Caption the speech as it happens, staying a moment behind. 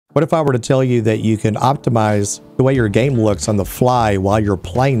What if I were to tell you that you can optimize the way your game looks on the fly while you're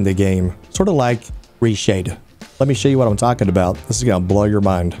playing the game? Sort of like Reshade. Let me show you what I'm talking about. This is going to blow your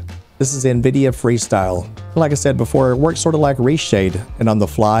mind. This is Nvidia Freestyle. Like I said before, it works sort of like Reshade and on the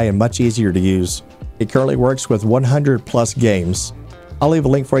fly and much easier to use. It currently works with 100 plus games. I'll leave a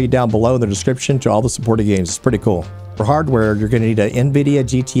link for you down below in the description to all the supported games. It's pretty cool. For hardware, you're going to need an Nvidia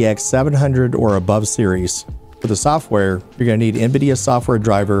GTX 700 or above series. For the software, you're going to need Nvidia software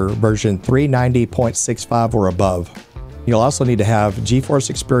driver version 390.65 or above. You'll also need to have GeForce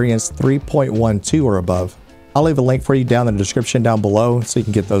Experience 3.12 or above. I'll leave a link for you down in the description down below so you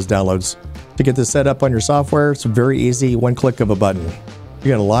can get those downloads. To get this set up on your software, it's very easy, one click of a button.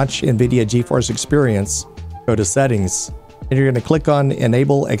 You're going to launch Nvidia GeForce Experience, go to Settings, and you're going to click on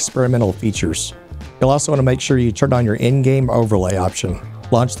Enable Experimental Features. You'll also want to make sure you turn on your in-game overlay option.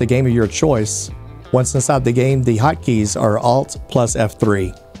 Launch the game of your choice. Once inside the game, the hotkeys are Alt plus F3.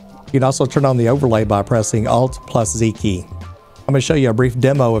 You can also turn on the overlay by pressing Alt plus Z key. I'm going to show you a brief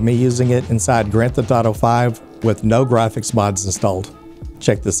demo of me using it inside Grand Theft Auto 5 with no graphics mods installed.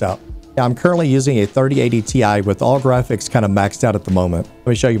 Check this out. Now, I'm currently using a 3080 Ti with all graphics kind of maxed out at the moment. Let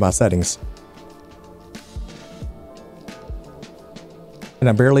me show you my settings. And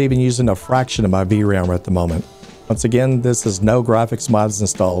I'm barely even using a fraction of my VRAM at the moment. Once again, this is no graphics mods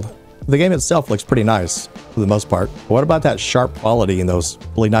installed. The game itself looks pretty nice for the most part. But what about that sharp quality and those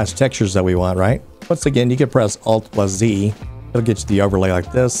really nice textures that we want, right? Once again, you can press Alt plus Z. It'll get you the overlay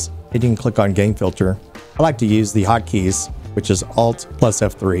like this. And you can click on Game Filter. I like to use the hotkeys, which is Alt plus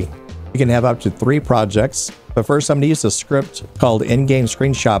F3. You can have up to 3 projects. But first, I'm going to use a script called In-Game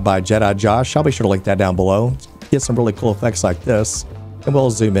Screenshot by Jedi Josh. I'll be sure to link that down below. Get some really cool effects like this. And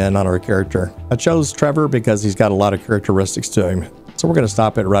we'll zoom in on our character. I chose Trevor because he's got a lot of characteristics to him. So we're going to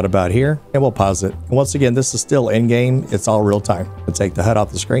stop it right about here and we'll pause it. And once again, this is still in-game. It's all real time. We'll take the HUD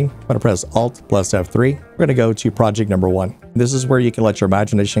off the screen. I'm going to press Alt plus F3. We're going to go to project number 1. This is where you can let your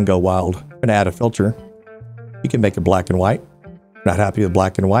imagination go wild. I'm going to add a filter. You can make it black and white. Not happy with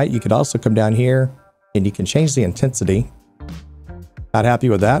black and white. You could also come down here and you can change the intensity. Not happy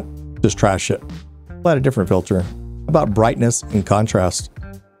with that? Just trash it. We'll add a different filter. How about brightness and contrast?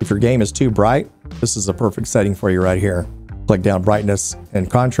 If your game is too bright, this is a perfect setting for you right here. Click down brightness and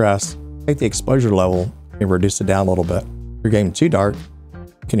contrast, take the exposure level and reduce it down a little bit. If your game too dark,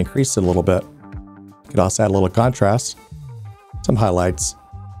 you can increase it a little bit. You can also add a little contrast, some highlights,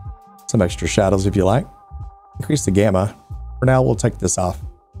 some extra shadows if you like. Increase the gamma. For now, we'll take this off.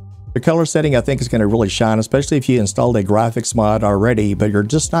 The color setting I think is going to really shine, especially if you installed a graphics mod already, but you're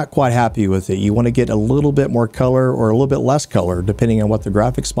just not quite happy with it. You want to get a little bit more color or a little bit less color, depending on what the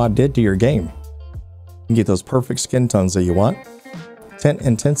graphics mod did to your game. You can get those perfect skin tones that you want. Tint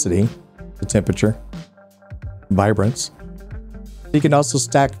intensity, the temperature, vibrance. You can also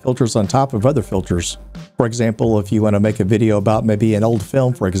stack filters on top of other filters. For example, if you want to make a video about maybe an old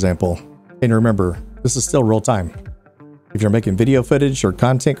film, for example. And remember, this is still real time. If you're making video footage or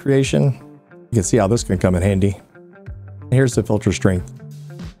content creation, you can see how this can come in handy. And here's the filter strength.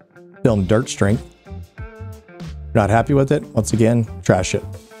 Film dirt strength. Not happy with it? Once again, trash it.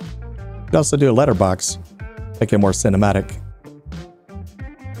 You can also do a letterbox, make it more cinematic.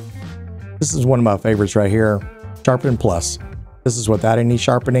 This is one of my favorites right here, Sharpen Plus. This is without any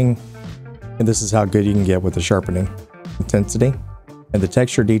sharpening, and this is how good you can get with the sharpening. Intensity, and the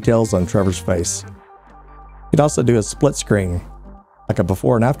texture details on Trevor's face. You can also do a split screen, like a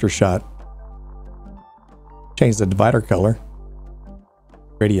before and after shot. Change the divider color,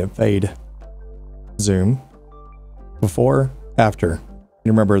 gradient fade, zoom, before, after.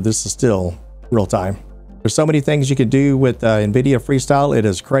 And remember, this is still real time. There's so many things you can do with Nvidia Freestyle, it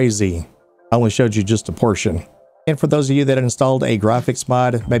is crazy. I only showed you just a portion. And for those of you that installed a graphics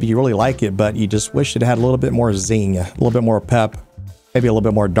mod, maybe you really like it, but you just wish it had a little bit more zing, a little bit more pep, maybe a little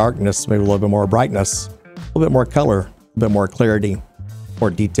bit more darkness, maybe a little bit more brightness. A little bit more color, a little bit more clarity, more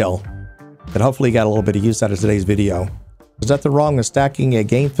detail. And hopefully you got a little bit of use out of today's video. There's nothing wrong with stacking a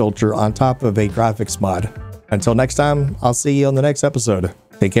game filter on top of a graphics mod. Until next time, I'll see you on the next episode.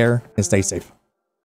 Take care and stay safe.